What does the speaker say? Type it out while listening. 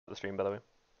the stream, by the way.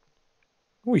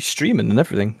 Oh, he's streaming and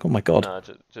everything. Oh my god. No,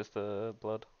 just the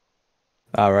blood.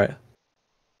 Alright.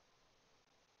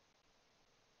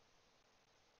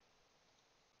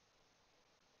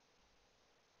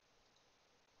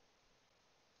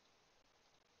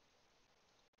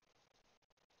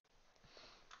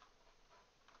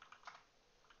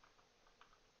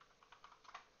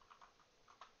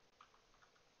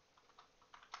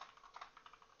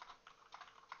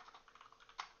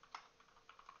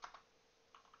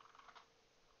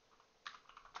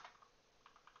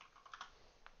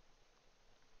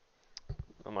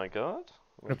 Oh my god.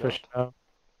 Oh my Gonna push god. out.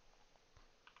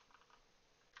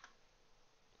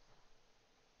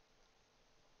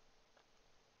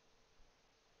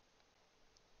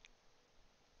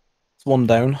 It's one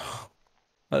down.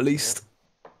 At least.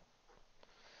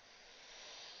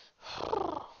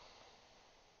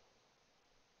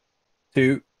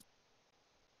 Two.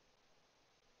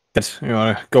 Good. You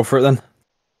wanna go for it then?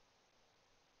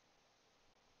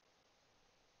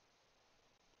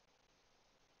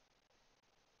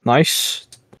 Nice.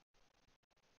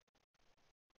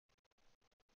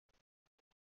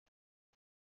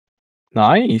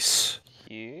 Nice.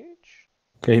 Huge.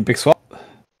 Okay, big swap.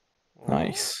 Oh.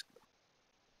 Nice.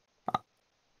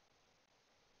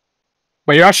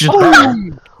 Wait, you're actually just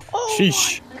better. Oh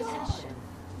Sheesh.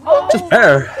 Just my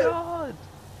better. god.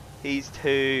 He's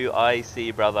too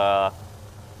icy, brother.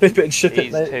 Flip it and ship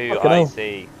He's it, mate. too Fucking hell.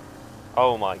 icy.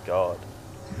 Oh my god.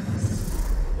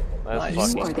 Let's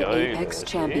Nice. You fucking are the go. Apex Lucy.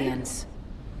 champions.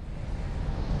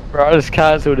 Bro, I just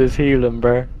cancelled his healing,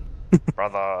 bro.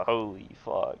 Brother, holy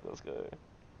fuck, let's go.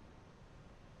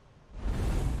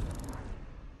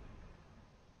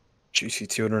 Juicy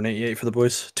 288 for the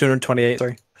boys. 228,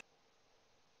 sorry.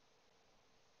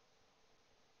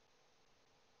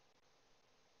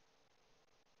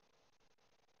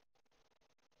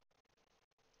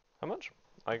 How much?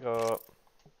 I got.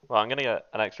 Well, I'm gonna get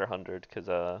an extra 100 because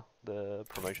the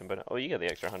promotion bonus. Oh, you get the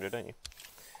extra 100, don't you?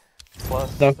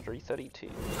 Plus No. 332.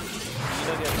 You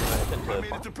don't get promoted into I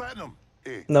made it to platinum.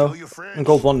 Hey, No, tell your friends. I'm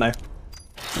gold 1 now.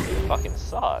 fucking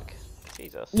suck.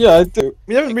 Jesus. Yeah, I do.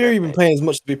 We haven't Get really grip, been mate. playing as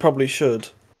much as we probably should.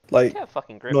 Like, Get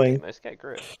fucking grip, annoying. Demos, get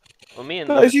grip. Well, me and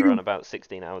No, Lewis if you are on can- about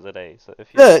 16 hours a day, so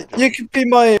if you yeah, you could be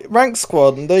my rank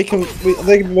squad and they can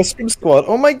be my scrim squad.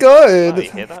 Oh my god! Oh,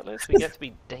 you hear that, Lewis? We get to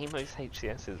be Demos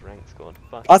HCS's rank squad.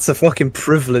 Fuck. That's a fucking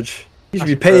privilege. You should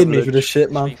be That's paying me for privilege. this shit,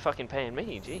 You should be man. fucking paying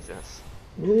me, Jesus.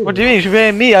 What do you mean? You should be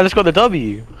paying me? I just got the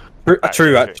W.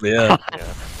 True, actually, yeah. Yeah,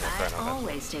 fair I enough.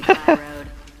 always take the high road.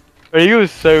 But he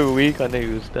was so weak, I knew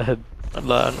he was dead. I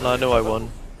know I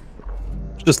won.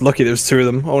 Just lucky there was 2 of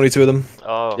them. Only 2 of them.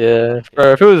 Oh. Yeah,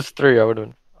 bro, if it was 3, I would have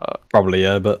been. Probably,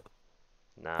 yeah, but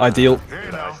Nah, ideal. Hey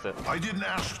you now, iced it. I didn't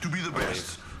ask to be the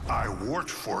best. I worked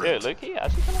for Dude, it. Luki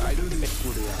actually kind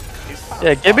of.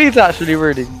 Yeah, Gibby's actually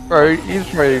really, bro,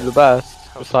 he's really the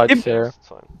best, besides Sarah. It's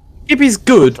fine. Gibby's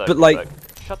good, Look, but like, look,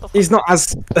 shut the fuck he's up. not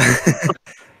as.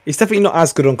 He's definitely not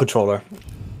as good on controller.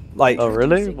 Like, Oh,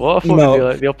 really? What? I thought No. he'd be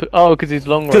like the opposite. Oh, because he's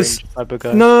long 'Cause- range type of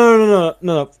guy.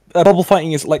 no. Bubble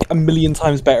fighting is like a million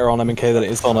times better on MK than it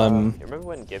is on You remember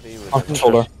when Gibby was on in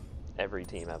controller. every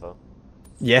team ever?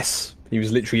 Yes, he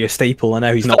was literally a staple, and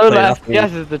now he's not Oh, playing. like, After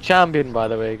FPS is the champion, by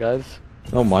the way, guys.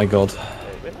 Oh my god, Hey,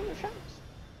 we're not the champs.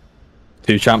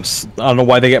 2 champs. I don't know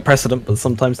why they get precedent, but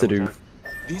sometimes they do.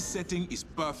 This setting is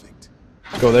perfect.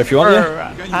 Go there if you want. Bro,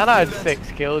 Yeah. and I had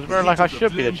 6 kills, bro. Like I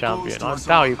should be the champion. I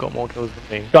doubt you got more kills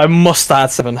than me. I must add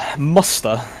 7.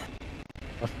 Muster.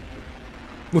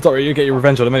 Well, don't worry, you get your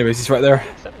revenge on him anyways. He's right there.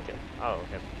 7 kill. Oh,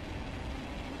 okay.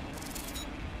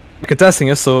 You're contesting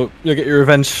us, so you'll get your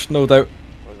revenge, no doubt.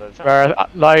 Was that a champ? Bro,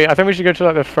 like I think we should go to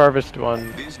like the furthest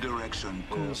one. This direction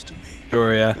calls to me.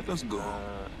 Sure, yeah. Let us go. How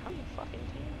many fucking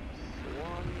teams?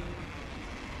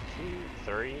 1,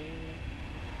 2, 3.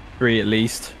 3 at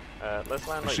least. Let's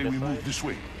land I like say this we side. move this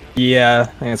way. Yeah, I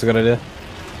think that's a good idea.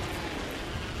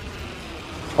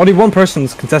 Only one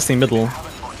person's contesting middle.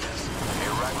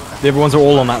 The other ones are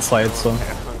all on that side, so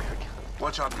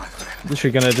Watch out, my friend.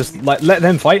 literally gonna just like let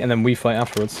them fight and then we fight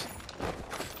afterwards.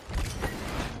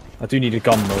 I do need a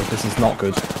gun though. This is not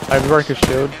good. I broke his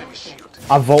shield.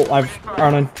 I've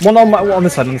Arnon. One on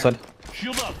this side, on this side.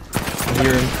 Shield up. I'm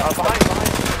hearing.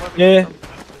 Behind. Yeah.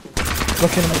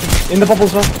 Looking in the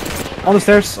bubbles as well. On the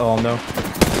stairs. Oh no.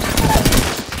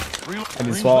 I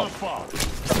need swap.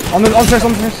 On the stairs.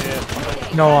 On the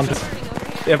stairs. No, on this.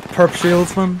 Yeah, perp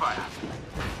shields, man.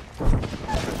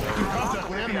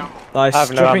 Nice. I have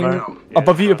no Dropping ammo.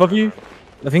 above you. Above you.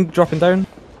 I think dropping down.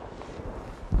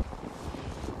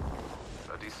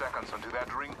 30 seconds until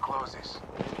that ring closes.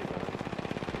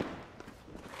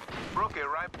 Brooke,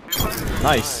 right?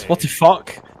 Nice. What the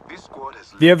fuck?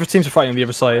 The other teams are fighting on the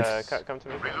other side. Come to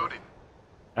me. Reloading.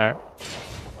 Alright.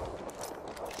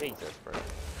 Jesus, bro.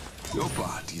 Your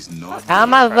body's not.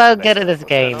 I'm not so good at this What's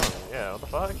going game. on? Yeah, what the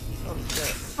fuck?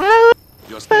 Oh shit.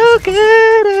 Just So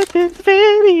good at this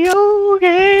video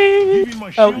game. Giving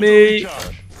my Help shield me. a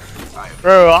recharge.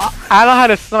 Bro, I know how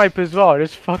to snipe as well.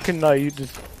 Just fucking like you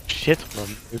just shit on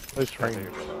them. It's close range.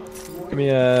 Give me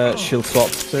a shield swap.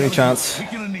 Is there any chance?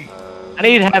 Taking a knee. I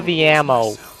need heavy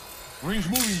ammo. Rings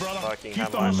moving, brother. Fucking Keep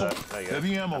have the mine hustle. there. There you go.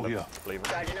 Heavy ammo And the here. believer.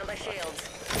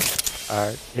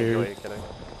 Alright, Who are here. you kidding?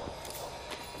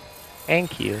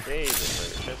 Thank you.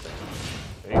 Jesus, bro.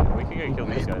 Shit. We can go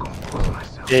kill these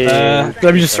guys. Yeah.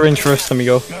 Let me just syringe first, let me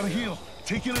go. Gotta heal.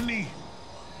 Taking a knee.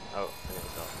 Oh, I think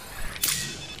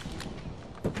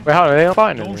it's not. Wait, how are they not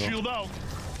fighting Don't anymore? shield out.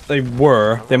 They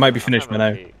were. They might be I'm finished by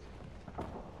having now. a peek.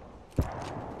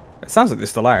 It sounds like they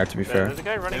still are, to be There- fair. There's a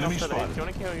guy running Enemy off to the. Do spotted. you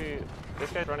want to kill you? This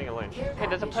guy's running alone. Hey,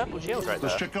 there's a purple shield right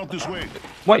Let's there. check out this way.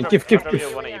 Wait, give. I'll drop you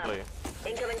a 180 blue.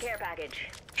 Incoming care package.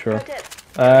 Sure. Pro tip.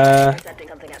 Uh, Intercepting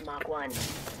something at Mach 1.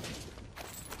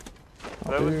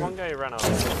 There was one guy who ran off.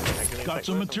 Can you take Got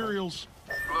some this materials.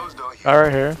 Closed door here.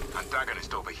 Alright, here.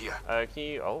 Antagonist over here. one? Can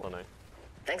you ult or no?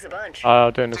 Thanks a bunch.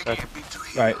 I'll do it in a Taking sec. a bit to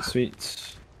heal. right,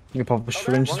 sweet. You can pop a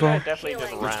syringe One as guy well. definitely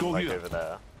just Let's go ran like here. over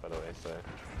there, by the way, so.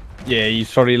 Yeah,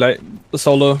 he's probably like the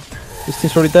solo. This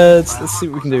team's already dead. Let's see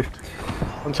what we can do.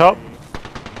 On top.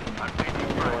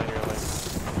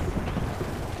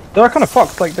 They're kind of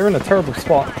fucked. Like they're in a terrible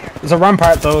spot. There's a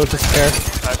rampart though, just in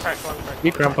case. Cracked one, cracked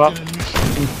Keep ramp up.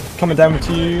 Coming down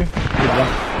to you.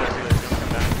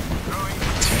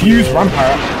 It's fused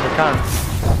rampart. I can.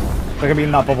 They're gonna be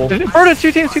in that bubble. Bro, there's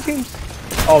two teams.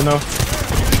 Oh no.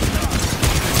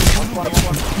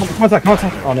 Come attack.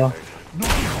 Oh no.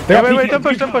 They got Wait,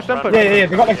 PKs. don't push. Yeah.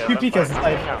 They got like two PKs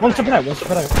inside. One's jumping out.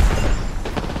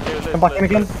 Come back in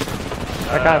again.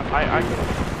 I can.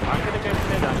 I'm gonna go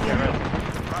mid and get red.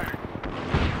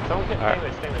 Someone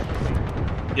get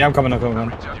stainless. Yeah, I'm coming.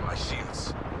 Recharging my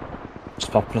shields.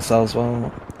 Just popping a cell as well.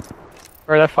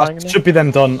 Where they're fighting in there? Should be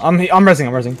them done. I'm resing.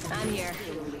 I'm here.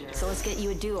 So let's get you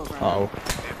a do-over. Uh oh.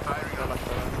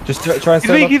 Just try and He's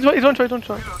set weak, up. he's one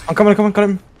shot. I'm coming. Got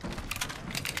him.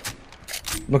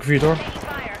 Looking for your door.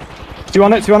 Do you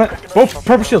want it? Both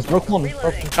purple shields. Broke one.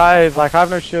 Guys, like, I have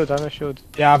no shields.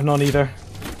 Yeah, I have none either.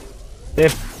 They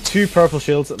have two purple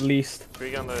shields at least. Do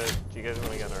you guys want to get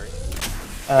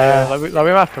Nuri? Like, we might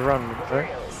have to run, right?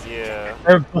 Yeah.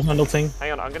 Purple handle thing.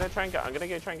 Hang on, I'm gonna go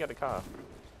try and get the car.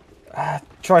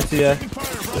 Try to, yeah. Taking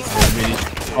fire,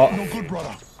 brother. No good,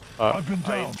 brother. I've been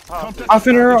down. Contact. I've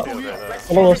been her. Shield right there.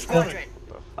 Follow us still.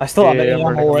 I still have Yeah, any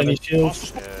I'm ammo or ready. any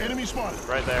shields. Hostile spot. Enemy spotted.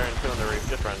 Right there and two on the roof.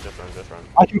 Just run.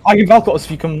 I can Valk us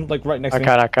if you come like right next to me.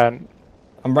 I can.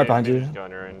 I'm right behind you. Just go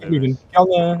on your own. Moving. Get on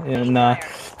there. Yeah, nah.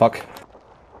 Fuck.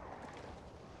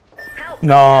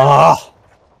 No.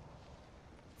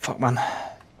 Fuck, man.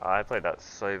 I played that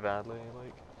so badly.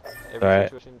 Like every Alright.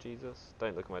 situation. Jesus,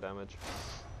 don't look at my damage.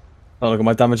 Don't look at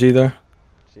my damage either.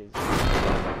 Jesus.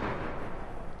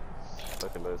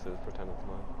 Look at this. Pretend it's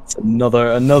mine. It's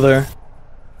another.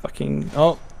 Fucking.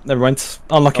 Oh, never mind.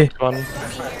 Unlucky. One.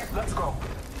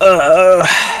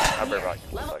 I'll be back.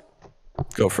 Like,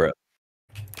 Go for it.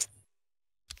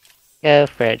 Go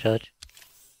for it, George.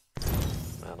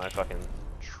 man, I fucking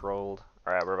trolled.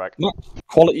 Alright, we're back. No.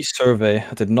 Quality survey.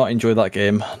 I did not enjoy that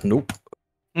game. Nope.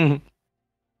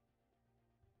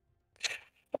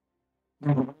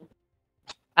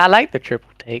 I like the triple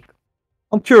take.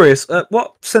 I'm curious.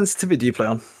 What sensitivity do you play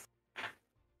on?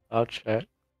 I'll check.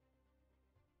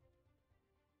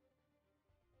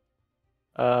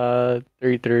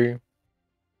 3-3.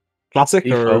 Classic or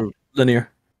Default. linear?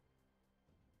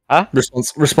 Huh?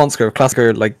 Response curve. Classic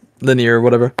or like linear or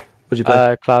whatever. Would you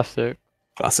play? Classic.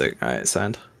 Classic. Alright,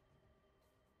 sound.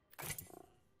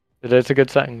 It's a good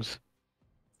settings.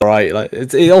 Alright, like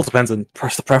it all depends on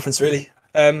personal preference, really.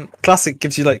 Classic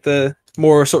gives you like the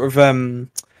more sort of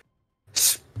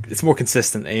it's more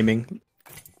consistent aiming.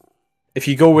 If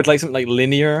you go with like something like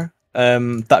linear,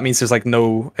 that means there's like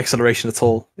no acceleration at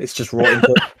all. It's just raw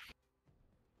input.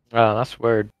 Oh, that's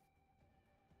weird.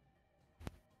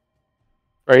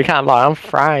 Bro, you can't lie. I'm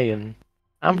frying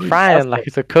like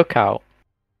it's a cookout.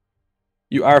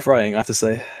 You are frying, I have to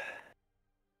say.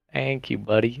 Thank you,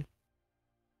 buddy.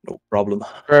 No problem.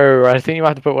 Bro, I think you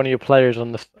have to put one of your players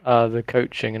on the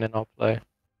coaching, and then I'll play.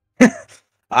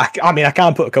 I mean, I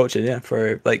can put a coach in, yeah,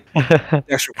 for like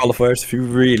extra qualifiers if you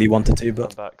really wanted to,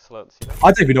 but I'm back, sluts. You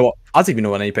know? I don't even know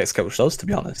what an Apex coach does, to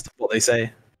be honest. What they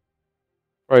say.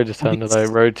 Bro, just turn to like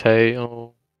rotate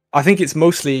or I think it's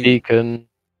mostly beacon.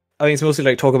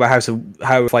 like talk about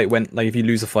how a fight went, like if you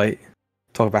lose a fight,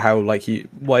 talk about how like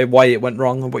why it went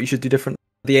wrong and what you should do different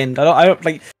at the end. I don't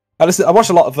like. I watch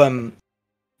a lot of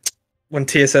when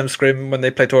TSM scrim when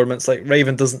they play tournaments. Like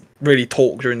Raven doesn't really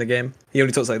talk during the game. He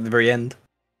only talks like at the very end,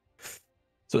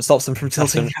 so it stops them from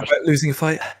tilting about losing a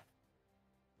fight.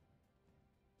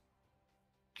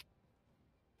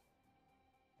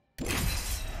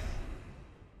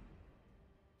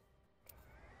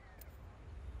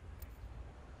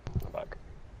 I'm back.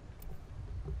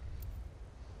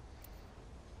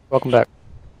 Welcome back.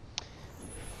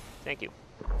 Thank you.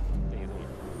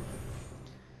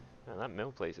 Man, that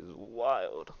mill place is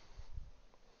wild.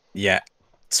 Yeah,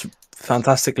 it's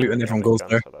fantastic loot and everyone goes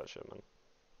there. For that shit, man.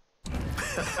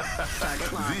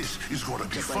 Target locked. This is gonna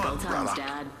be Just like fun, old times, brother.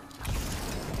 Dad.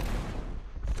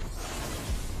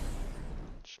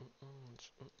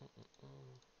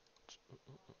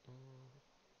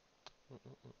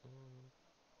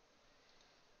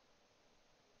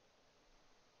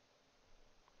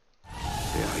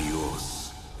 They are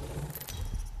yours.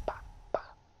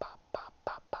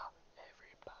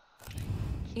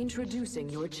 Introducing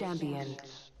your champion.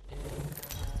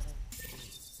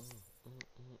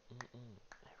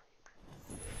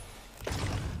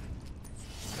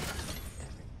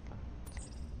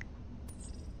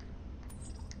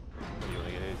 You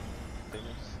wanna get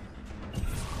famous?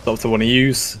 It's up to one to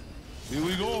use. Here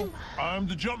we go. I'm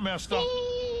the jump master.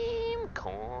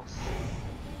 Course.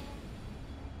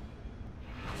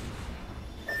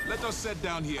 Let us sit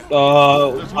down here.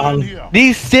 Let's land here.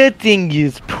 This setting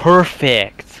is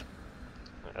perfect.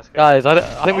 Let's go. Guys,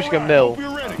 I think we should go mill. Hope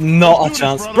you're ready. Not a Let's do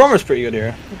chance. this, brothers. Brommer's pretty good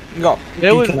here. You got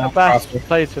It was Beacon the and best Crafter.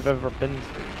 place I've ever been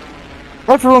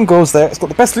to. Everyone goes there. It's got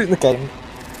the best loot in the game.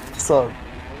 So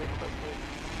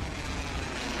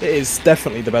it is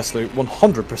definitely the best loot.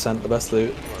 100% the best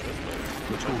loot.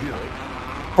 Let's go here.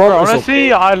 Brommer's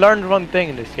Honestly, I learned one thing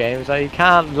in this game is that you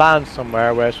can't land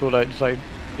somewhere where it's all like just like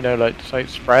you know like just like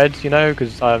spreads, you know,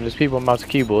 because there's people on mouse and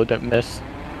keyboard don't miss.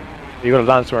 You gotta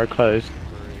land somewhere closed.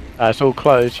 It's all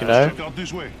closed, you know. Check out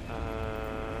this way.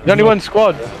 There's only one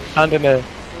squad and in a.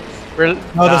 No,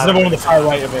 there's no one on the far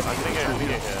right of it. I think I can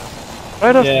get here.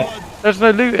 Where the Yeah, There's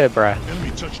no loot here, bruh.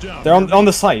 Enemy touchdown. they're on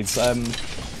the sides. In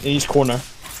each corner.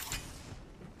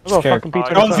 I've got a Scared. fucking Oh, I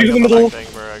P25. got through the the middle. lag thing,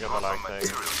 bro. I got the lag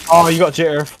thing. Oh, you got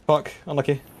jitter. Fuck,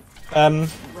 unlucky. Round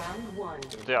one.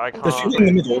 Dude, I can't. There's people in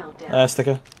the middle.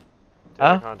 Sticker. Dude,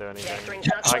 I Huh? can't do anything. Bring I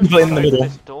shots. People in the can't middle.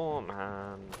 This door,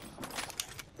 man.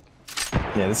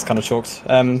 Yeah, this is kind of choked. Third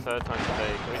time today.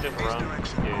 Can we just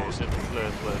run? Yeah, just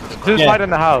split. Just Yeah. hide in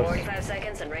the house. 45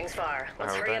 seconds and rings far.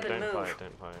 Let's hurry up and Don't move. fight,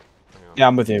 don't fight. Hang on. Yeah,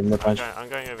 I'm with you. Mid range. I'm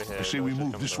going over here. I say we Just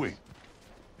move come this with way. us.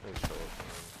 Thanks, bro.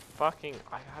 Fucking,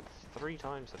 I had 3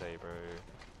 times today, bro.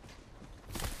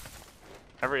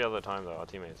 Every other time though, our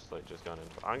teammates like just gone in.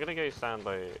 I'm gonna go stand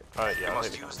by. Alright, You yeah, I'll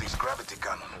must take the use gun. this gravity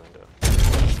gun. And then do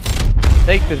it.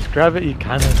 Take this gravity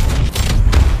cannon.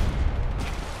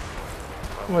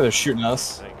 Well, they're shooting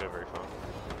us. I didn't go very far.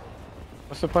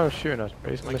 What's the point of shooting us,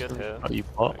 bro? He's Am I good missing- here? Oh, you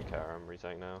I bot. don't care. I'm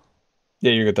retake now.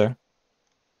 Yeah, you're good there.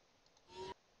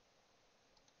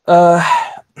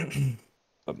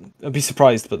 I'd be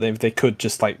surprised, but they could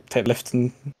just like take lift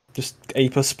and just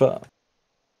ape us, but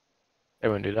They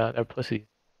won't do that. They're pussies.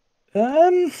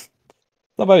 not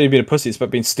about you being a pussy, it's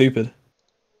about being stupid.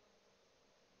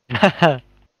 True.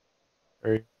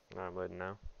 No, I'm loading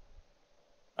now.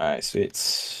 Alright,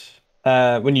 sweet.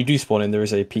 When you do spawn in, there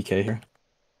is a PK here.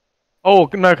 Oh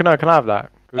no! Can I have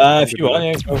that? If you want,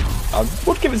 yeah, so I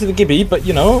would give it to the Gibby, but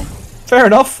you know, fair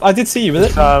enough. I did see you with it.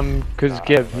 Because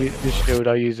give this shield,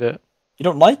 I use it. You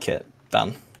don't like it,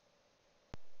 Dan.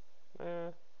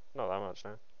 Not that much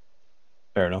now.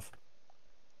 Fair enough.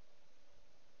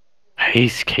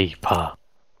 Peacekeeper.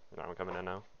 No, I'm coming in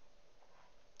now.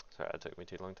 Sorry, it took me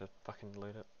too long to fucking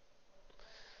load it.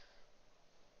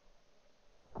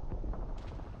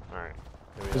 Alright.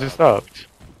 Is it stopped?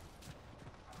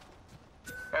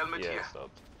 Helmet Yeah, here. it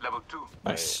stopped. Level 2.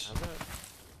 Nice. Wait, has it?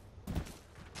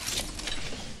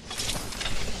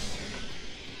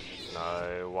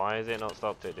 No, why is it not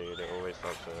stopped it, dude? It always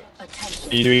stops it.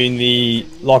 Attention. Are you doing the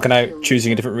logging out,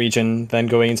 choosing a different region, then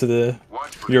going into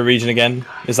your region again?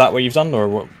 Is that what you've done, or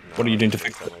what are you doing to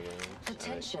fix it?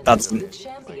 Attention. That's- The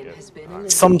champion has been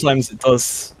eliminated. Sometimes it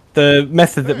does. The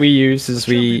method that we use is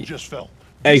we Champion just fell.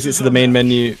 exit to the main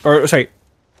menu, or sorry,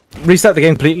 restart the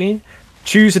game completely,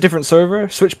 choose a different server,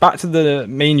 switch back to the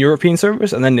main European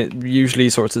servers, and then it usually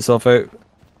sorts itself out.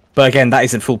 But again, that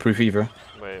isn't foolproof either.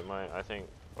 Wait, I think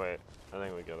we're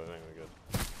good,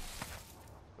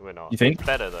 We're not. You think? It's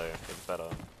better though, it's better.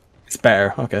 It's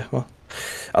better. Okay, well,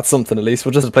 that's something at least.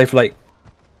 We'll just play for like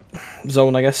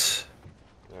zone, I guess.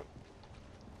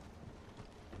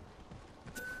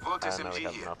 got And now SMG we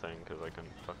have here. nothing because I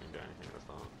couldn't fucking do anything with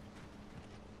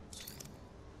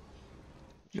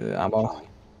that. Ammo.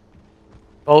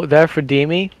 Oh, there for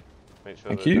Demi. Make sure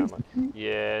Thank the you.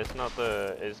 Yeah, it's not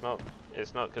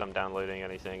because I'm downloading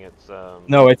anything. It's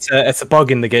No, it's a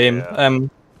bug in the game. Yeah.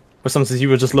 Where sometimes you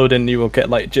will just load in, and you will get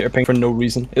like jitter ping for no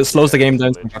reason. It slows the Yeah, game it's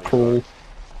down to like a literally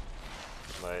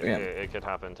crawl. like Yeah. it could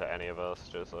happen to any of us.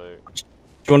 Just like Do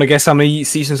you want to guess how many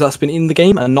seasons that's been in the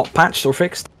game and not patched or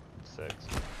fixed? 6,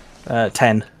 10.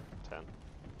 10.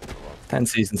 10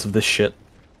 seasons of this shit.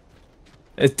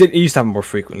 It used to happen more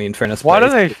frequently, in fairness. Why but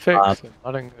don't they it's fix bad. it?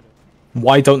 I don't get it.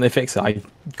 Why don't they fix it? I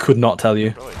could not tell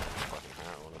you. Probably fucking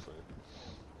hell, honestly.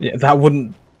 Yeah, that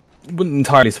wouldn't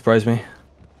entirely surprise me.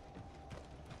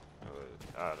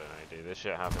 I don't know, dude. This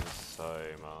shit happens so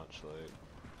much. Like,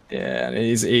 Yeah,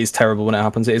 it is terrible when it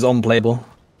happens. It is unplayable.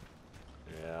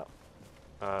 yeah.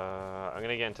 I'm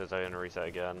gonna get into zone and reset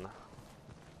again.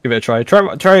 Give it a try.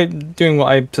 Try doing what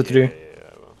I said to do. Yeah,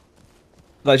 I will.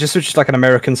 Like, just switch to like an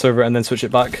American server and then switch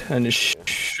it back, and it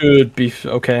should be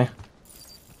okay.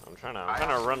 I'm trying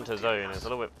to run to zone. It's a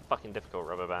little bit fucking difficult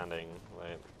rubber banding.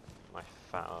 Like my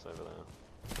fat ass over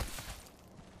there.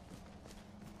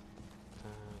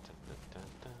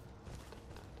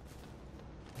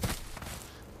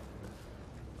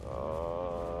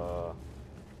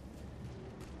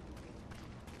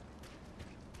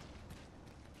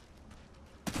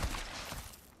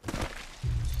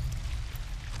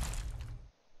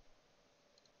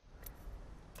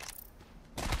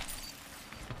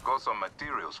 Got some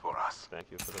materials for us. Thank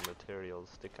you for the materials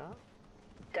sticker.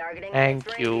 Targeting Thank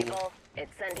next you. ring, people.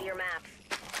 It's sent to your maps.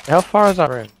 How far is that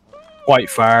room? Quite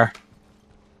far.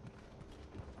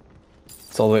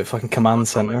 It's all the way at fucking command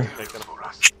center. Materials for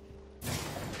us.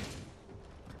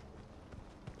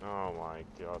 Oh my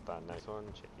god, that next one,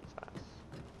 Jesus.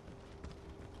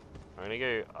 I'm gonna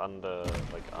go under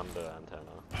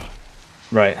antenna.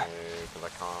 Right. Because I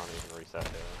can't even reset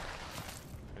here.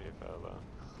 Any further.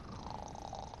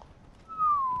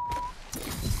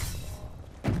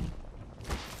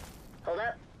 Hold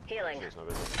up. Healing. It's no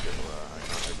business because I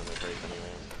can't open the crate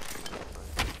anyway.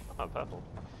 Oh, purple.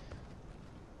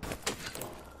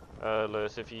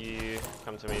 Lewis, if you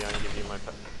come to me, I can give you my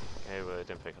okay, but I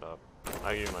didn't pick it up.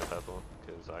 I'll give you my purple,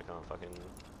 because I can't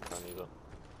use it.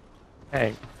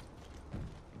 Hey.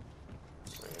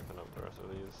 Let me open up the rest of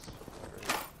these.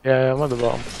 Yeah, I'm at the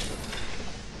bottom.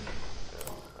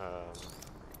 Yeah,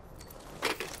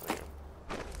 there you go.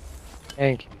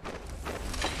 Thank you.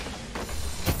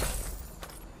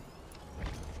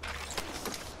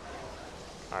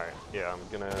 Alright, yeah, I'm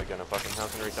gonna fucking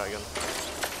house and reset again.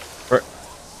 Right.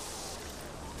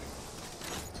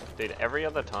 Dude, every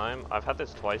other time, I've had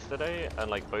this twice today, and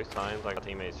like both times, like our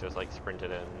teammates just like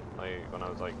sprinted in, like when I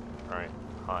was like, alright,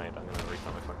 hide, I'm gonna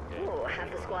restart my fucking game. Ooh,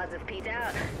 half the squads have peeked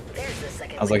out. There's the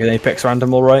second. I was like win. an Apex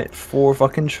random, alright, for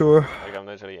fucking sure. Like I'm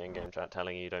literally in game chat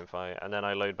telling you don't fight, and then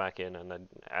I load back in, and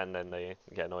then they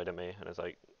get annoyed at me, and it's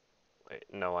like, wait,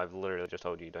 no, I've literally just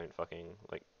told you don't fucking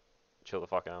like chill the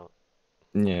fuck out.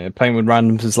 Yeah, playing with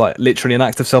randoms is like literally an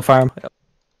active self-harm.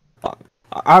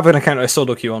 I have an account with a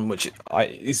solo queue on, which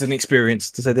is an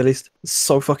experience to say the least. It's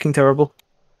so fucking terrible.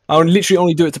 I would literally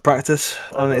only do it to practice,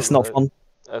 and it's not fun.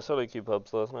 I solo queue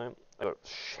pubs last night. I got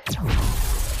shit.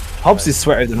 Pubs is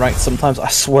sweater than ranked sometimes. I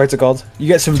swear to God, you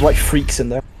get some like freaks in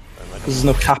there because there's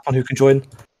no cap on who can join.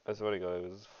 I swear to God,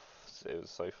 it was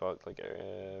so fucked like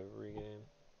every game.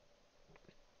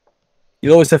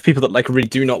 You always have people that like really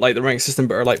do not like the rank system,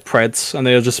 but are like preds, and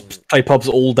they'll just play pubs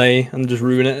all day and just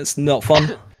ruin it. It's not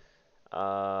fun.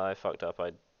 I fucked up.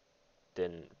 I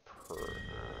didn't.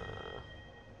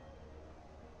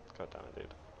 God damn it,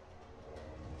 dude.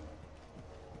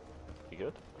 You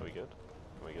good? Are we good?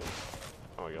 Are we good?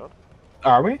 Oh my god.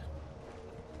 Are we?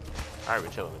 Alright, we're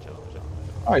chilling.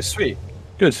 Alright, sweet.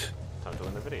 Good. Time to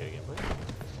win the video game, please.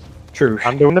 True.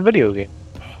 I'm doing the video game.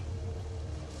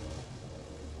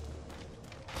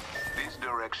 This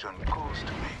direction calls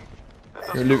to me.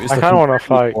 Your loot is I kinda looking wanna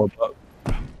fight. poor, but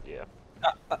Yeah.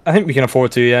 I think we can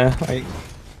afford to, yeah. Like,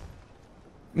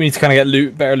 we need to kind of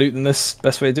get better loot than this.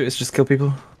 Best way to do it is just kill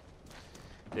people.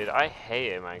 Dude, I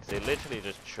hate it, man, because it literally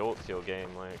just chalks your game,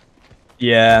 like...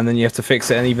 Yeah, and then you have to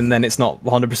fix it, and even then it's not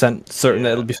 100% certain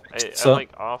that it'll be fixed. And, So, like,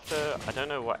 after, I don't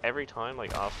know what, every time,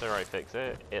 like, after I fix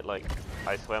it, it, like,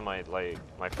 I swear my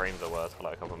frames are worse for,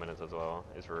 like, a couple minutes as well.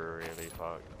 It's really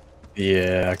fucked.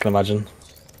 yeah, I can imagine.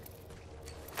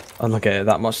 I don't get it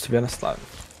that much, to be honest. Like,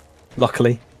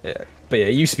 luckily. Yeah. But yeah,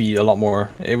 it used to be a lot more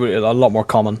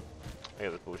common. I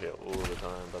get this bullshit all the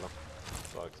time, but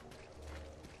fucked.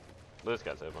 This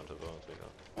gets it a bunch as well, to be fair.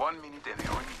 1 minute and the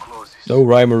ring closes. No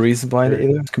rhyme or reason behind it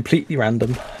either. It's completely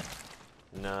random.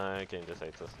 No, game just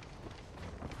hates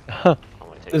us.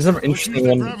 There's another Push interesting with the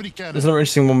one. gravity cannon. There's another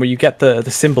interesting one where you get the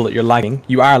symbol that you're lagging.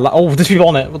 You are oh, there's people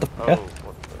on it. What the Oh, fuck?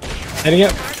 what the... Hitting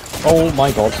it. Oh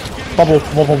my god. Bubble,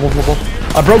 bubble, bubble, bubble.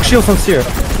 I broke shields on Seer.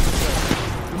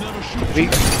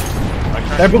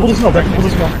 They're bubbled as well. They're bubbled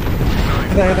as well.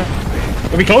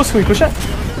 There. Are we close? Can we push it?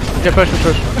 Yeah, push.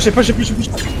 Push it, push it, push it, push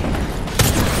it.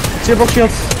 Seer broke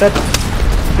shields. Dead.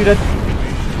 2 dead.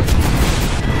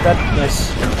 Dead.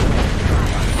 Nice.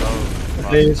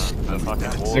 Please. The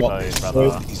fucking war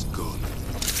brother. He's good.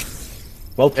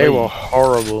 Well They played. were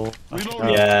horrible.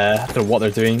 Yeah, I don't know what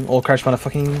they're doing. All crash on a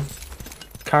fucking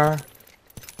car.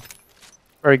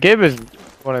 Bro, Gib is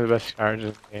one of the best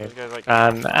characters in the These game. guys like...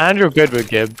 And Andrew good with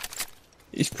Gib.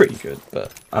 He's pretty good,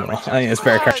 but I don't know. I think it's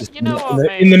better characters you know what,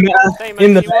 in the mate? meta. Hey,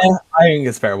 In the mate, you meta, I think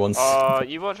it's better ones.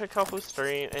 you watch a couple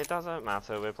stream, it doesn't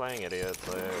matter, we're playing idiots,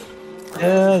 like...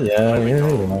 Yeah. In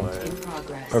We're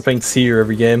progress. playing Seer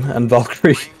every game and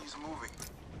Valkyrie. Ring is moving.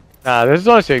 Nah, this is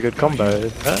honestly a good combo,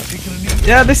 isn't it?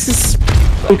 Yeah, this is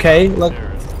okay. Like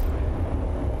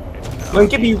when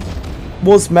Gibby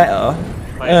was meta,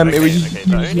 it was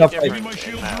usually have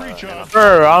like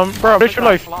Bro, I'm pretty sure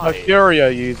like Furia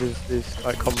uses this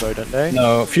like combo, don't they?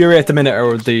 no Fury at the minute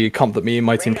or the comp that me and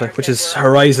my team play, which is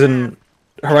Horizon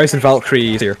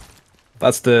Valkyrie Seer.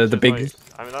 That's the big. I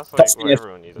mean, that's like that's what the-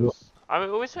 everyone uses. I mean,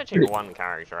 we're switching one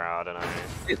character out, I don't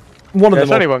know. One of There's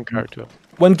them. only one character.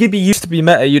 When Gibby used to be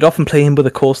meta, you'd often play him with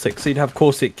a Caustic, so you'd have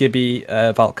Caustic, Gibby,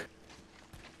 Valk.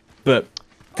 But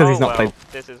because he's not played,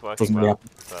 This is doesn't working really well, happen.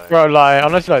 so... Bro, like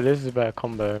honestly, like this is a better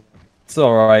combo. it's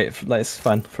alright. Like it's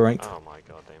fine for ranked. Oh my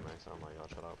god, Damos, oh my god,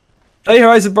 shut up. Hey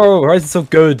Horizon, bro! Horizon's so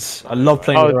good. I love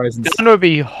playing with Oh, Horizons. Dan would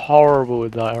be horrible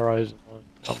with that Horizon one.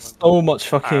 So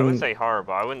much I wouldn't fucking. say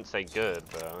horrible, I wouldn't say good,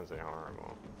 but I wouldn't say horrible.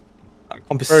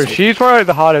 Bro, she's probably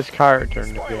the hardest character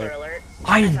in the Spoiler game. alert.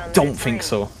 I don't think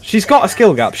so. She's got a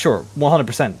skill gap, sure,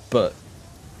 100%, but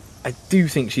I do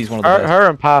think she's one of the best. Her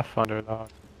and Pathfinder are the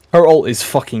hardest. Her ult is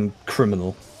fucking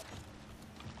criminal.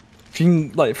 If you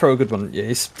can like throw a good one, yeah,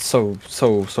 it's so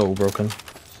broken.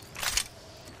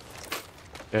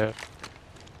 Yeah.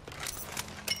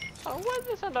 Oh, why did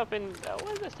this end up in...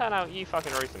 why did this turn out you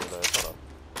fucking roasting me though? Shut up.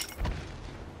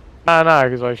 Nah,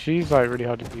 because like she's like really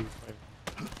hard to beat.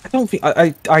 I don't think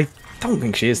I don't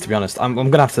think she is, to be honest. I'm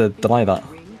gonna have to deny that.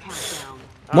 Ring countdown.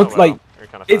 Oh, What, well, like, you're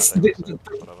kind of it's fat, the- so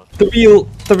whatever.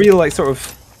 The real like sort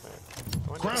of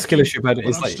Crafty, skill issue about it but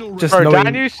is I'm like still just Bro, knowing.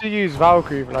 Dan used to use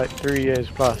Valkyrie for like 3 years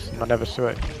plus, and I never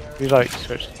switched. He like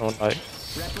switched on like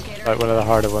one of the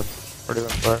harder ones. Pretty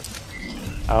went for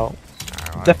it. Out.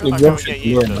 I Definitely feel like I worth would it get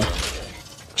used to to learn it.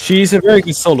 She's a very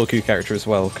good solo queue character as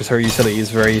well, because her utility is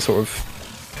very sort of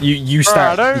you Bro,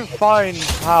 start. I don't find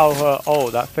how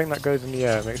her that thing that goes in the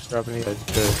air makes her up in the air is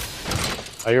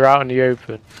good. Are you out in the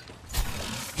open?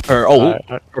 Her ult,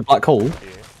 her black hole.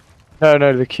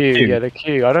 No, the Q. Q. Yeah, the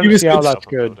Q. I Q don't is see how good. that's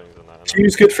good.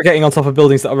 She's good for getting on top of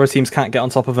buildings that other teams can't get on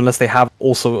top of unless they have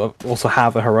also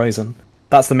have a horizon.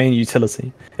 That's the main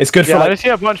utility. It's good Yeah, for I like. just see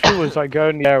a bunch of people just like go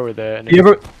in the air with it. And You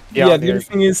ever, Yeah, yeah, on the the other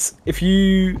thing is, if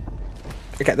you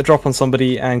get the drop on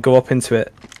somebody and go up into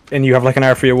it, and you have like an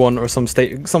R301 or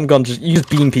some gun, you just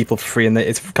beam people for free, and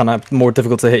it's kind of more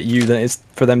difficult to hit you than it is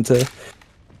for them to.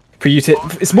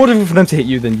 It's more difficult for them to hit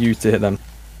you than you to hit them,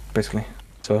 basically.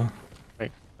 So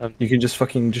Right, you can just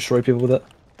fucking destroy people with it.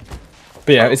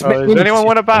 But yeah, it's. does anyone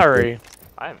want a battery?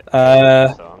 I haven't.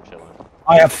 So I'm chilling.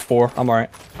 I have 4. I'm alright.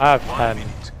 I have 10.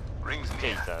 Rings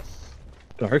near. Jesus.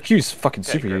 Her Q's fucking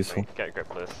Get super grip, useful. mate. Get grip,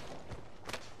 please.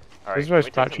 This is the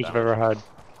most batteries I've ever had.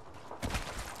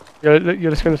 Yeah,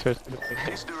 let's go this way.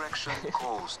 This direction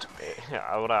calls to me. Yeah,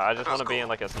 I just want to be in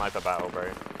like a sniper battle, bro.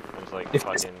 And just like If-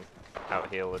 fucking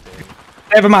out heal the team.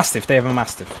 They have a Mastiff. They have a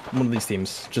Mastiff. One of these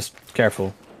teams. Just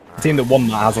careful. The team that won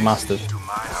that has a Mastiff. To my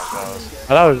house.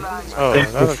 Oh, that was. Oh, They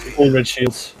that have was. full red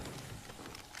shields.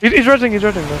 He's resing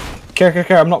though.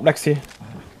 Care, I'm not next to you.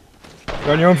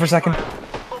 You're on your own for a second.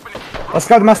 Let's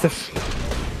go the Mastiff.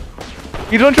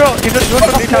 He's on shot. He's on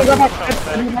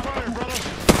shot.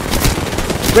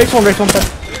 Race one,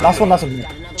 last one.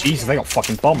 Jesus, they got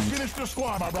fucking bombed. Finish the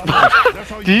squad, my brother. That's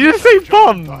how Did you just say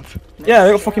bombed? Yeah,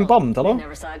 they got fucking bombed, hello?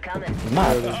 Never saw it coming.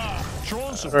 Mad.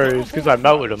 Throwing some Bro, it's because I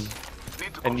melted him.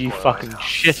 Need to And you control fucking ourselves.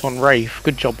 shit on Wraith.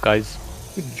 Good job, guys.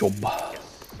 Good job.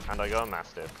 And I got a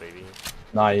Mastiff, baby.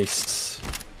 Nice.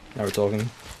 Now we're talking.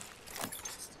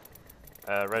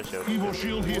 Red shield. Evo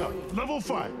shield here. Level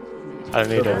 5. I don't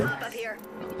need it. Up here.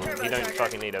 You don't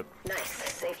fucking need a... Nice.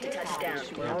 Safety touchdown.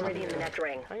 We're already in the next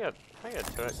ring. I got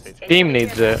 2x HP. Team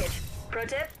needs it. Pro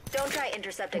tip: don't try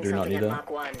intercepting Do not something need at that. Mach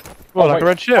 1. Well, like wait. a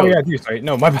red shield. Oh yeah, I do. Sorry,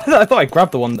 no, my bad. I thought I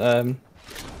grabbed the one on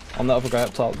that other guy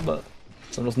up top, but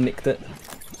someone just nicked it.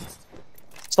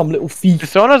 Some little thief.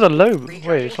 Someone has a lobe.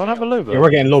 Wait, someone have a lobe? Yeah, we're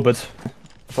getting lobed.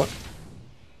 Fuck.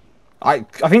 I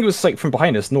think it was like from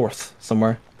behind us, north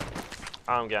somewhere.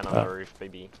 I'm getting on the roof,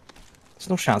 baby. There's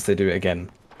no chance they do it again.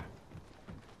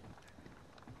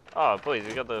 Oh, please,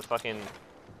 we got the fucking...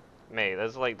 Mate,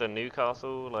 there's like the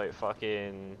Newcastle, like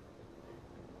fucking...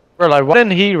 Bro, like, why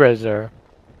didn't he res there?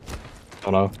 I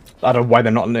don't know. I don't know why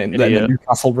they're not letting the Idiot.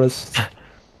 Newcastle res.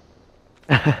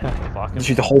 Fucking...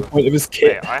 Literally the whole point of his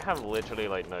kit. Mate, I have literally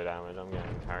like no damage. I'm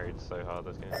getting carried so hard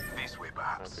this game. This way,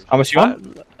 perhaps. How much you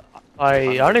on?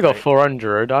 I only got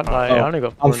 400. I only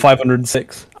got. I'm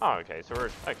 506. Oh, okay, so we're...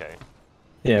 Okay.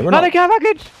 Yeah, we're not. Care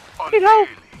package. Need help.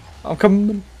 I'm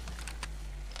coming.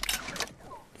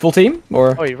 Full team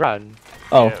or? Oh, he ran.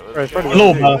 Oh, Yeah, it was-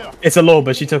 Loba. It's a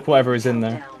Loba. She took whatever is in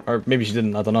there, or maybe she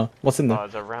didn't. I don't know. What's in Oh, there?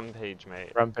 it's a rampage,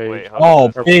 mate. Rampage. Wait,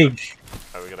 hold Oh, on. big.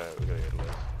 Oh, we gotta get this.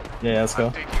 Yeah, let's go.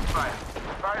 Taking fire.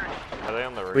 Firing. Are they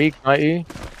on the roof? Weak 90.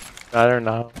 I don't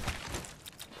know.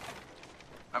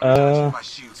 I'm charging my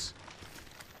shields.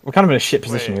 We're kind of in a shit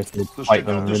position Wait. here to Let's fight check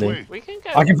them, out this really. way. We can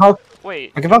get... I can help. Wait,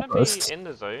 I can can help it be first. in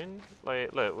the zone?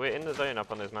 Like, look, we're in the zone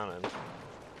up on this mountain.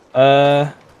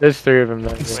 There's 3 of them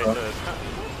there. Wait, look.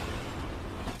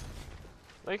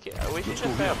 Like, we should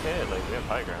just stay up here, like, we have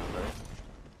high ground, right?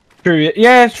 True.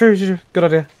 Yeah, true. Good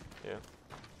idea. Yeah.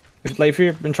 If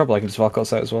you're in trouble, I can just walk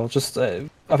outside as well. Just, I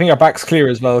think our back's clear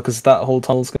as well because that whole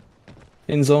tunnel's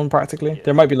in zone practically. Yeah.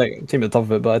 There might be like a team at the top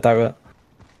of it, but I doubt it.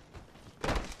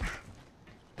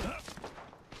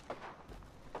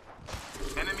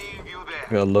 Enemy in view there.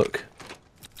 We gotta look.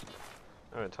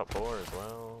 Oh, top 4 as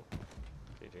well.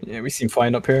 GG. Yeah, we seem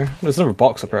fine up here. There's another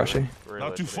box up here actually. We're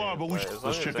Not too literally far, but we like, should- as long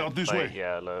let's as check it- out this like, way.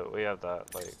 Yeah, look, we have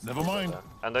that, like... Never we got mind. that.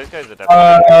 And those guys are definitely...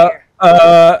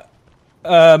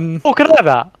 Oh, can I have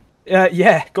that?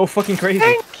 Yeah, go fucking crazy.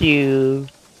 Thank you.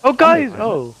 Oh, guys.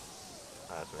 Oh.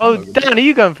 That's Oh, really- Dan, are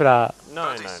you going for that? No,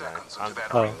 30 no, no. seconds I'm, until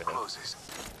that Oh. ring closes.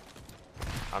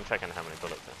 I'm checking how many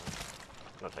bullets I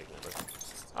have. Not taking it, bro.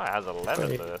 Oh, it has 11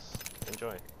 Great. for this.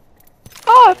 Enjoy.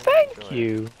 Oh, thank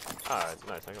you. Ah,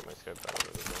 nice. I got my scope back as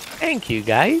well. Thank you,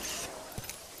 guys.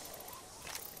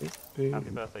 Happy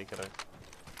birthday, kiddo.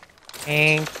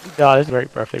 Thank you. God, this is a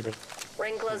great birthday present.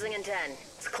 Ring closing in 10.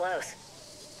 It's close.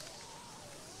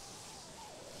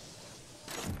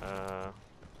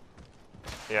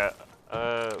 Yeah.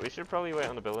 We should probably wait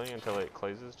on the building until it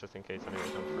closes, just in case anyone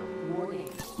comes from. Warning.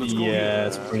 Yeah,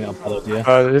 it's probably not a bad idea.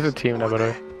 There's a team there, by the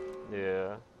way.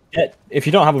 Yeah. Yeah, if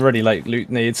you don't have already like loot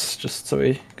needs, just so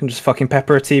we can just fucking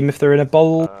pepper a team if they're in a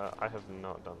bowl. I have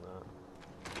not done that.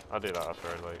 I'll do that after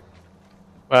I like.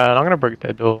 Well, I'm gonna break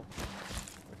their door.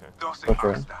 Dosing Go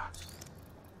for it. hostile.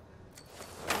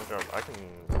 I'll drop. I can.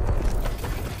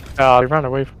 Oh, they ran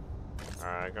away from.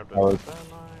 Alright, I grabbed the Alright. thermite.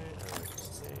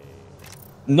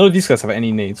 None of these guys have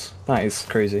any needs. That is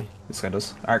crazy. This guy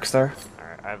does. Arcstar.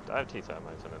 Alright, I have 2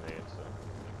 thermites and a nade, so.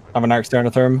 I have an Arcstar and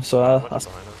a Therm, so What's that's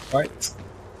behind us? right.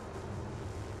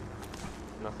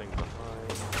 Nothing behind.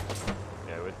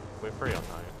 Yeah, we're free on night.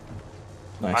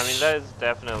 Nice. I mean, there's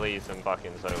definitely some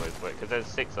fucking solos, because there's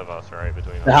 6 of us, right,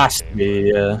 between us. There has to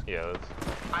be, yeah. Yeah, there's...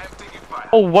 I am taking fire.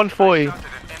 Oh, 140. I shot at an enemy.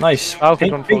 Nice. Falcon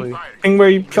Ping, 140. ping where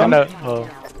you from? No, oh.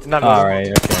 No, no. Alright,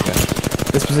 okay.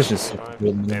 This position is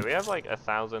Yeah, we have like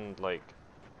 1,000, like...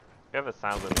 We have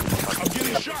 1,000 fucking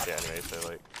getting shit shot. anyway, so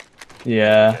like...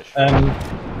 Yeah.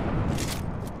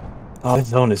 Oh, this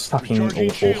zone is fucking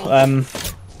Recharging awful.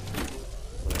 shields.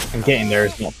 And getting there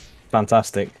is not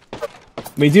fantastic.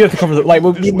 We do have to cover the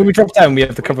when we drop down, we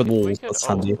have to cover the We walls. could That's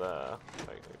ult handy. there.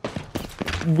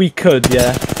 Like, We could,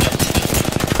 yeah.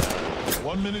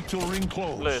 1 minute till ring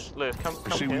close. Lewis, come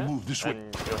say we here, move this way.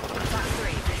 and you'll Box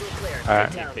 3. Visual clear. Alright.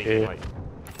 Good keep tell. peeking, Yeah. like, the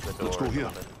door. Let's go or here.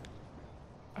 something.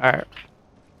 Alright.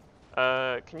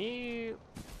 Can you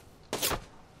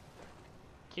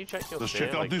check your Let's steer,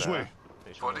 check out like this that? way.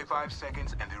 Make sure it's- 45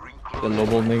 seconds and the ring The closes. low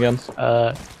ball again.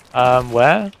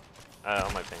 Where?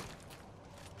 On my ping.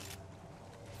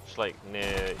 Just like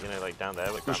near, like down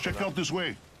there. Like Let's check out this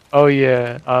way. Oh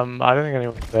yeah. I don't think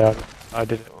anyone's there. I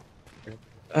did it.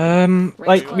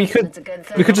 Like we Ring's could, close. It's a good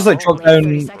we could just like thing. drop Only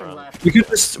 30 down. seconds left.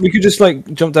 We could just like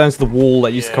jump down to the wall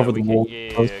that used to Yeah, cover the we wall. can-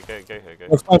 Yeah, go here,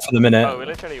 We're go. fine for the minute. Oh, we're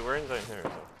in zone here.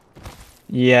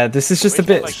 Yeah, this is just a We should,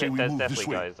 bit. Like, Say we there's move this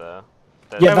definitely way. guys there.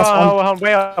 Yeah, that's one-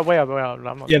 way out, way out, way out.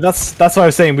 I'm not... Yeah, that's what I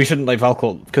was saying. We shouldn't like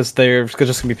Valcourt because there's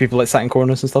just gonna be people like sat in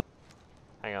corners and stuff.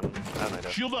 Hang on. Oh, no,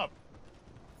 don't. Shield up.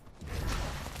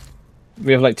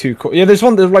 We have like 2. Yeah, there's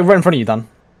one like right in front of you, Dan.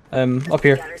 Up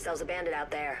here. Got ourselves a bandit out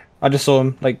there. I just saw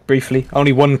him like briefly.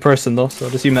 Only one person though, so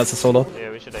I'd assume that's a solo.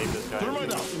 Yeah, we should aim this guy.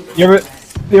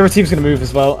 The other team's gonna move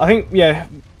as well. I think yeah,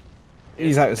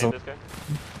 he's out as Aim well. this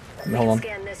guy. Hold on.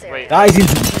 Scan this area. Wait. Ah, he's in.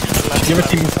 Left, The other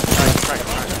left. team's Crack.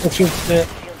 shield, Shields on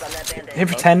that bandit. hit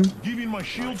for 10 Giving my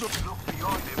shields up.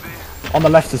 on the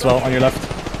left as well. On your left,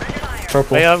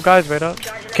 purple. Wait up, guys, wait up.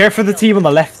 Care for the team on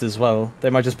the left as well. They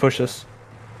might just push us.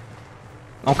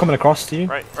 I'm coming across to you.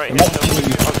 Right. Yeah.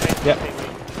 Yeah.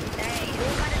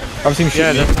 I've seen him shoot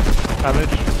Yeah, you. damage.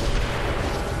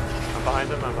 I'm behind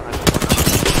him.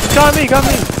 Got me.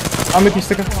 I'm with you,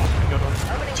 Sticker.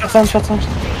 Shots on.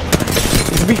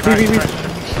 He's weak.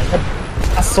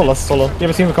 That's solo. The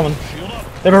other team are coming.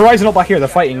 They have Horizon up back here. They're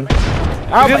fighting. Nice.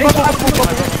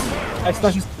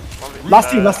 Last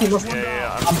team. Yeah.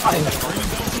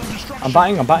 I'm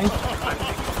batting.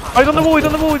 Oh, he's on the wall. On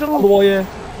the wall, yeah.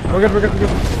 We're good.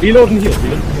 Reload and heal.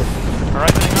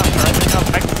 Horizon up.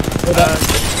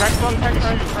 Crack one.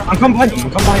 I'm coming behind you.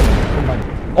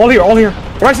 All here.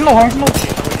 Horizon low. Horizon low.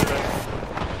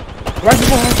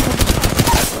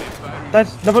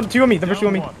 That's number 2 on me.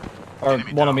 Or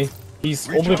 1 on me. He's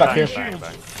all the way back here.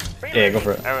 Yeah, go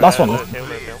for it. Last one.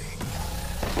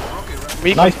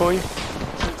 Nice. boy.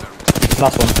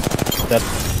 Last one. Dead.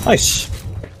 Nice.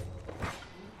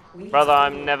 Brother,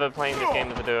 I'm never playing this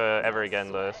game as a duo ever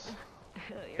again, Lewis.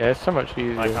 Yeah, it's so much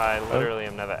easier. Like, I literally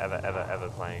am never, ever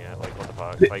playing it. Like, what the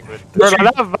fuck? Like, with... Bro,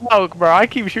 that Valk, bro. I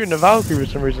keep shooting the Valkyrie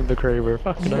for some reason, the Kraber.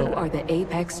 Fucking You hell. are the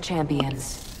Apex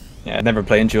champions. Yeah, never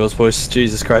playing duos, boys.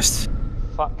 Jesus Christ.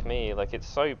 Fuck me, like, it's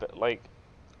so... Like,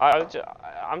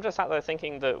 I'm just out there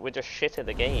thinking that we're just shit at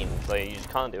the game. Like, you just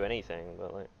can't do anything,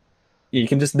 but, like... Yeah, you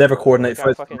can just never coordinate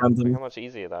Look fights how random. much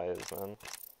easier that is, man.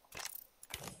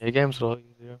 Yeah, game's a lot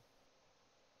easier.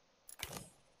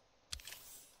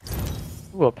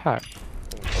 Ooh, a pack.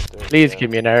 Please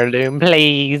give me an heirloom,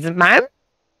 please, man.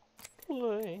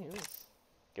 Please.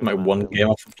 Give My me that, one man. game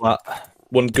off a plat.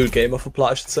 One good game off a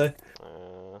plat, I should say.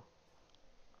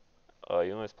 Oh,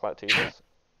 you almost plateaued this?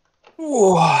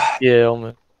 Yeah,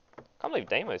 almost. Can't believe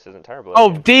Deimos isn't terrible.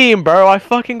 Oh, damn, bro. I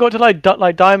fucking got to like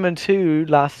Diamond 2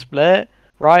 last split,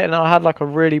 right? And I had like a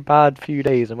really bad few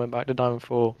days and went back to Diamond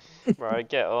 4. Right,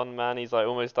 get on, man. He's like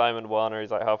almost Diamond 1, or he's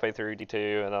like halfway through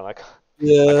D2, and then I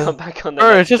Yeah. come back on the Bro,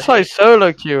 next it's just day. like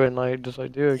solo queue and like just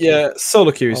like do it. Yeah,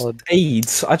 solo queues, Oh.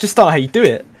 AIDS. I just don't know how you do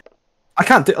it. I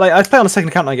can't do like I play on a second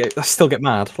account and I still get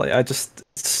mad. Like I just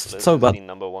it's Lewis so is bad. the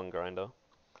number 1 grinder.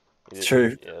 It's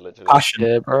true. Yeah, literally. Passion.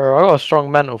 Yeah, bro. I got a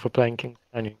strong mental for playing King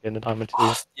Canyon in the Diamond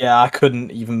 2. Yeah, I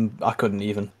couldn't even.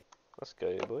 Let's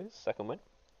go, boys. Second win.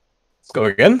 Let's go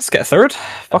again. Let's get a third.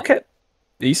 Fuck it.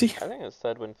 Easy. I think it was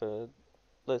third win for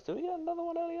Liz. Did we get another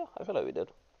one earlier? I feel like we did.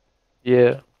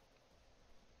 Yeah.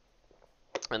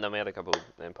 And then we had a couple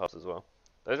in pubs as well.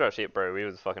 Those were actually, bro, we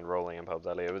was fucking rolling in pubs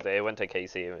earlier. It went to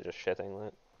KC and we were just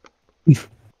shitting, like.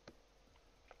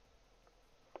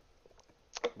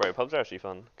 Bro, pubs are actually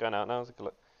fun. Going out now is a good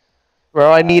look.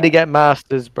 Bro, I need to get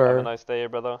masters, Have a bro. nice day,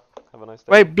 brother. Have a nice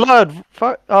day. Wait, blood.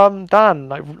 Fuck. Dan,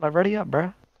 like ready up,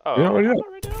 bro. Oh, You're not ready I'm yet?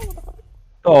 not ready now, what the fuck?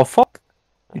 Oh fuck!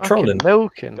 You Fucking trolling?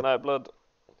 milking. Good night, blood.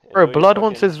 Bro, Enjoy your blood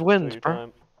wants fucking- his wins, enjoy your bro.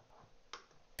 time.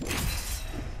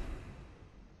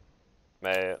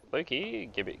 Mate, low-key,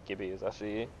 Gibby is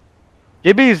actually...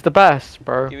 Gibby's the best,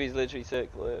 bro. Gibby's literally sick,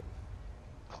 like...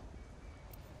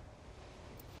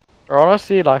 Bro,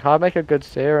 honestly, like I make a good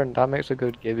seer and Dan makes a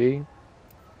good Gibby.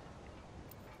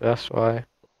 That's why.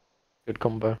 Good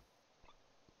combo.